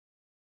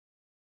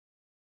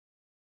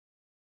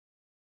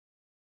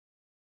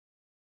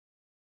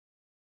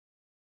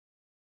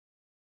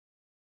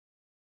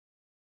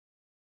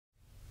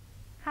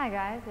Hi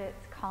guys,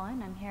 it's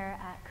Collin. I'm here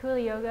at Poole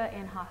Yoga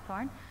in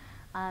Hawthorne.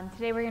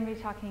 Today we're going to be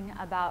talking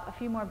about a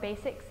few more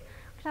basics.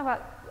 We're going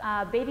to talk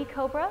about baby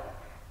cobra,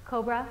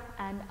 cobra,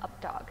 and up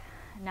dog.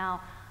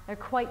 Now, they're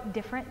quite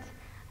different,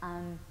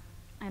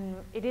 and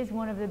it is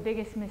one of the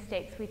biggest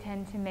mistakes we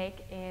tend to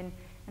make in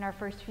our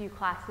first few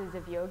classes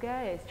of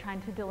yoga, is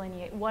trying to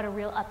delineate what a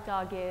real up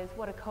dog is,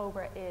 what a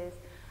cobra is,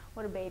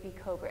 what a baby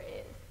cobra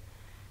is.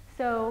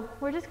 So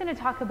we're just going to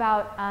talk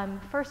about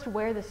first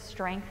where the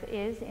strength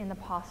is in the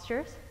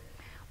postures.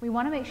 We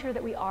want to make sure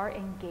that we are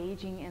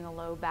engaging in the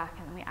low back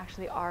and that we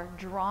actually are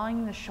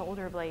drawing the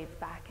shoulder blades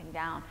back and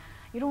down.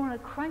 You don't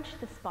want to crunch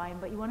the spine,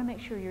 but you want to make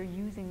sure you're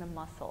using the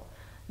muscle,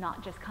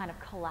 not just kind of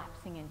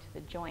collapsing into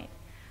the joint.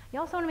 You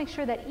also want to make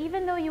sure that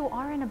even though you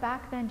are in a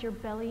back bend, your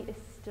belly is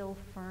still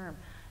firm.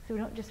 So we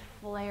don't just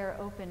flare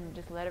open and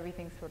just let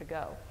everything sort of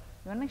go.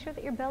 You want to make sure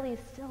that your belly is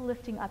still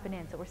lifting up and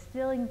in. So we're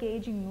still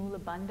engaging Mula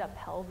Bandha,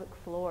 pelvic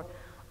floor,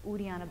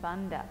 Uddiyana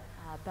Bandha,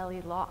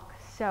 belly lock.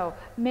 So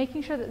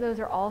making sure that those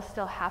are all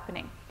still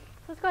happening.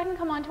 So let's go ahead and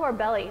come onto our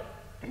belly.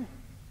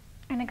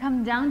 And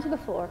come down to the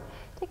floor.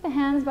 Take the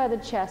hands by the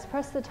chest.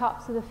 Press the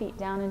tops of the feet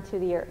down into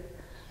the earth.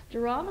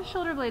 Draw the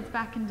shoulder blades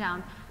back and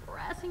down,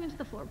 pressing into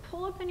the floor.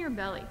 Pull up in your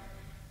belly.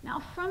 Now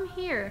from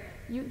here,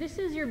 this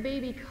is your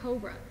baby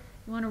cobra.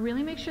 You want to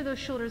really make sure those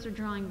shoulders are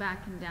drawing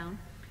back and down.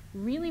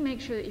 Really make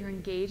sure that you're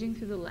engaging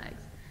through the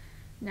legs.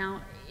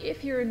 Now,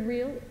 if you're in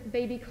real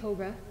baby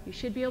cobra, you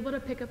should be able to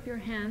pick up your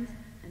hands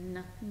and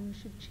nothing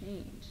should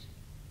change.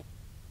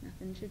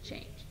 Nothing should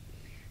change.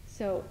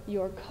 So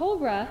your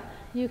cobra,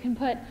 you can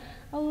put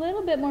a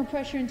little bit more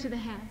pressure into the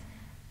hands,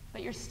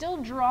 but you're still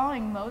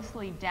drawing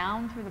mostly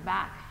down through the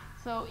back.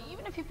 So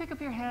even if you pick up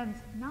your hands,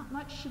 not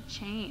much should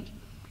change.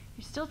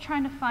 You're still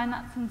trying to find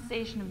that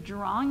sensation of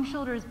drawing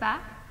shoulders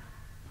back,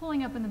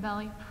 pulling up in the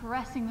belly,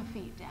 pressing the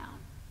feet down.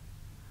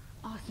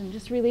 Awesome,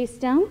 just release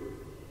down.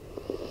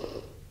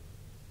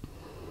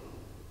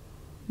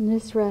 And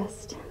just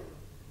rest.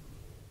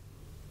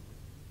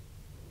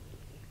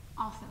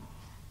 Awesome.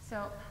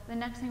 So the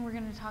next thing we're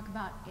going to talk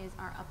about is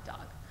our up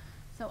dog.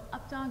 So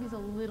up dog is a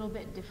little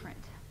bit different.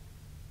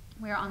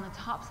 We are on the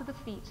tops of the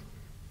feet,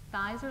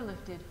 thighs are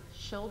lifted,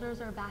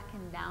 shoulders are back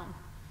and down.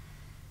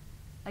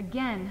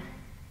 Again,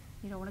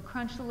 you don't want to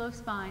crunch the low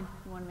spine,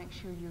 you want to make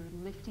sure you're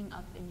lifting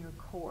up in your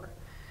core.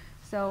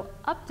 So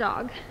up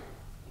dog,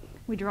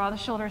 we draw the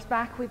shoulders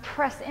back, we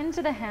press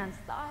into the hands,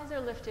 thighs are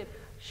lifted,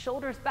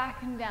 shoulders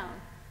back and down.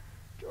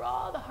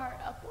 Draw the heart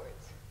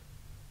upwards.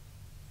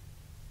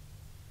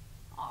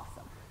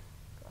 Awesome.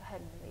 Go ahead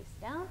and release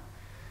down.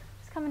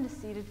 Just come into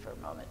seated for a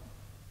moment.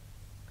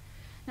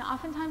 Now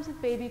oftentimes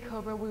with baby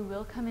cobra, we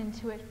will come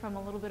into it from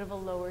a little bit of a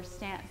lower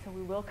stance. So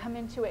we will come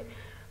into it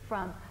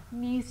from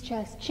knees,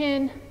 chest,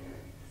 chin,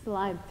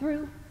 slide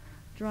through,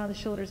 draw the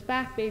shoulders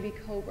back, baby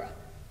cobra,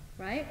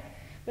 right?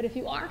 But if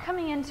you are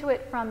coming into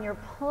it from your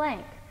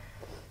plank,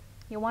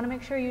 you want to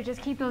make sure you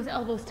just keep those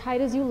elbows tight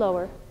as you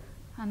lower,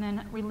 and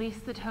then release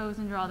the toes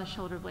and draw the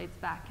shoulder blades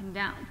back and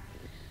down.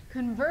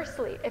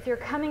 Conversely, if you're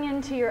coming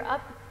into your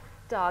up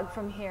dog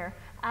from here,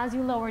 as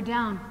you lower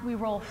down, we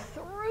roll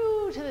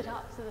through to the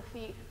tops of the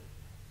feet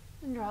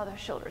and draw those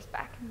shoulders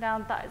back and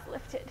down, thighs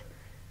lifted,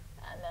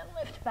 and then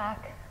lift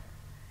back,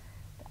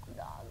 down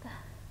dog.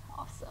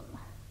 Awesome.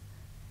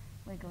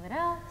 Wiggle it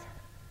out.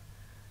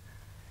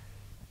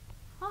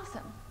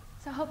 Awesome.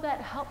 So I hope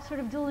that helps sort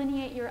of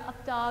delineate your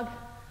up dog,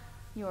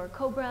 your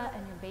cobra,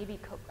 and your baby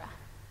cobra.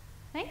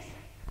 Thanks.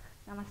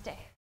 Namaste.